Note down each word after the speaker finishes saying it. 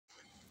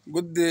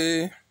Good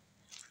day.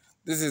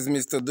 This is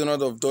Mr.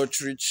 Donald of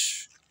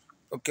Docherich.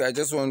 Okay, I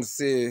just want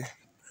to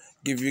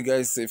give you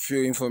guys a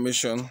few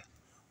information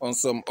on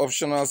some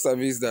optional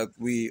service that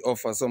we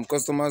offer. Some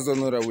customers don't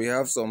know that we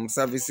have some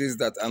services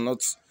that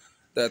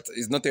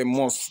is not a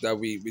must that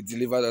we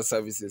deliver the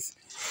services.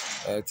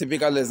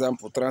 Typical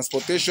example,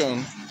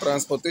 transportation.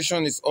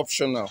 Transportation is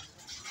optional.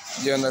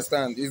 Do you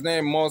understand? It's not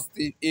a must.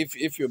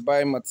 If you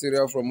buy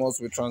material from us,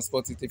 we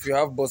transport it. If you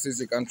have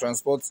buses, you can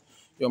transport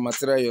your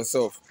material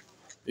yourself.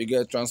 You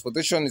get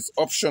transportation is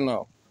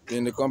optional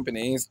in the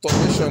company.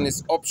 Installation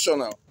is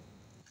optional.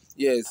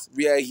 Yes,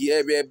 we are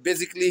here. We are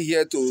basically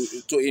here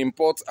to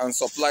import and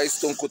supply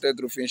stone coated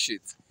roofing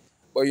sheets.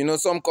 But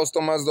some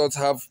customers don't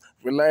have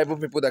reliable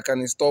people that can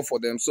install for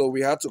them. So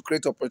we had to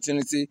create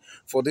opportunity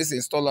for these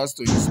installers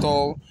to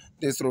install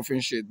this roofing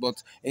sheet.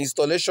 But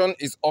installation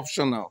is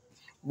optional.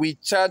 We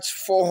charge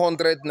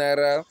 400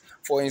 naira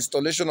for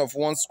installation of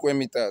 1 square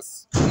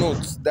meters.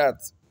 Note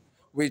that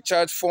we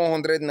charge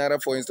 400 naira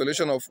for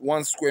installation of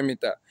 1 square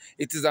meter.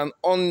 It is an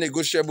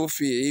unnegotiable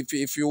fee.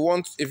 If you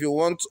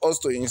want us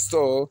to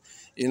install,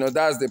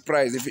 that's the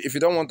price. If you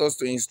don't want us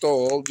to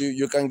install,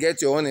 you can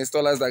get your own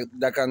installers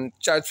that can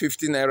charge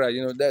 50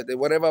 naira. That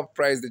whatever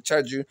price they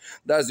charge you,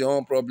 that's your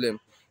own problem.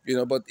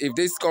 But if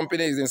this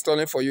company is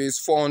installing for you, it's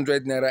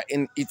 400 naira,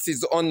 and it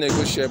is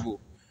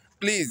unnegotiable.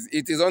 Please,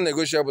 it is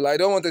unnegotiable. I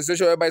don't want a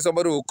situation whereby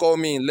somebody will call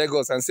me in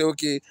Lagos and say,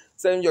 okay,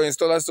 send your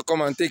installers to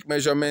come and take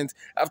measurement.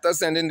 After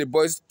sending the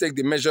boys to take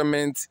the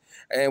measurement,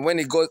 and when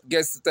it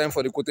gets time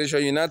for the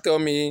quotation, you now tell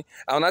me,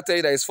 I'll not tell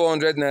you that it's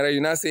 400 naira.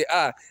 You now say,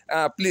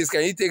 please,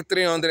 can you take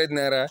 300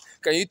 naira?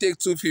 Can you take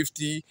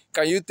 250?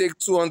 Can you take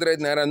 200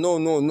 naira? No,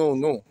 no, no,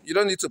 no. You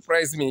don't need to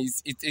price me.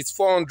 It's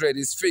 400.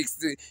 It's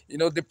fixed.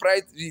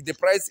 The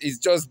price is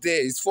just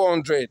there. It's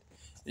 400.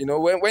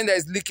 When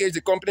there's leakage, the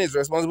company is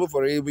responsible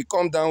for it. We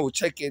come down, we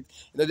check it.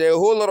 There are a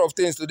whole lot of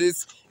things to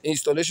this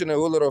installation a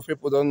whole lot of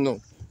people don't know.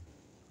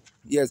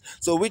 Yes,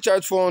 so we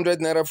charge 400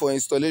 naira for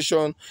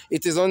installation.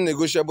 It is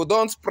unnegotiable.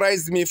 Don't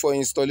price me for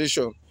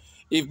installation.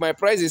 If my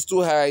price is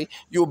too high,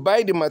 you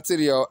buy the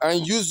material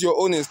and use your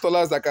own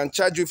installers that can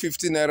charge you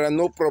 50 naira,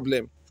 no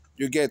problem.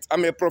 You get,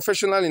 I'm a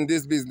professional in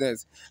this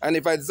business, and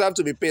if I deserve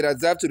to be paid, I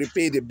deserve to be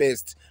paid the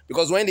best.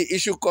 Because when the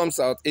issue comes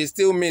out, it's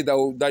still me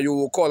that you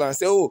will call and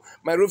say, oh,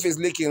 my roof is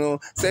leaking.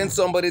 Send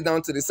somebody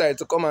down to the site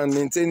to come and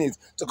maintain it,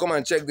 to come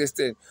and check this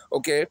thing.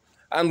 Okay,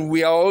 and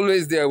we are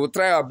always there. We'll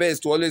try our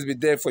best to always be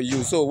there for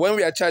you. So when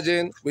we are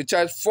charging, we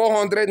charge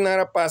 400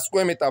 naira per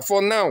square meter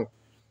for now.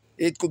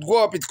 It could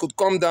go up, it could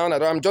come down.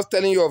 I'm just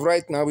telling you of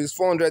right now, it's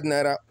 400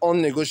 naira,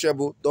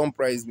 unnegotiable. Don't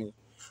price me.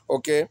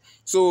 Okay,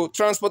 so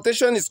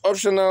transportation is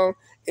optional,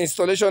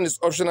 installation is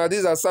optional.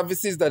 These are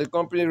services that the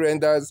company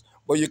renders,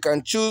 but you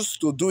can choose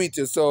to do it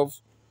yourself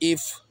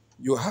if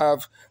you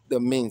have the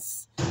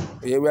means.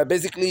 Okay, we are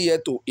basically here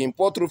to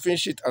import roofing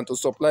sheet and to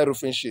supply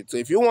roofing sheet. So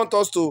if you want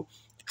us to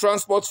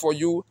transport for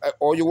you,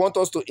 or you want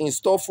us to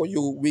install for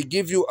you, we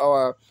give you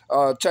our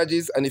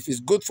charges, and if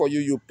it's good for you,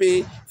 you pay.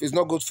 If it's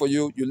not good for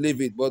you, you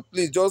leave it. But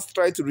please just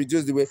try to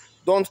reduce the way.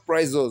 Don't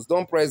price us.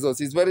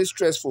 It's very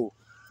stressful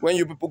when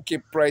you people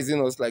keep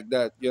pricing us like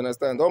that. You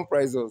understand? Don't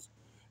price us.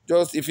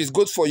 Just if it's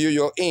good for you,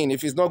 you're in.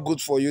 If it's not good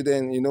for you,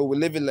 then we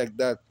leave it like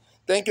that.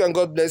 Thank you and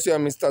God bless you.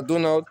 I'm Mr.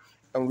 Donald,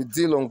 and we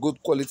deal on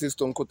good quality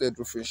stone coated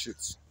roofing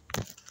sheets.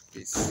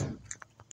 Peace.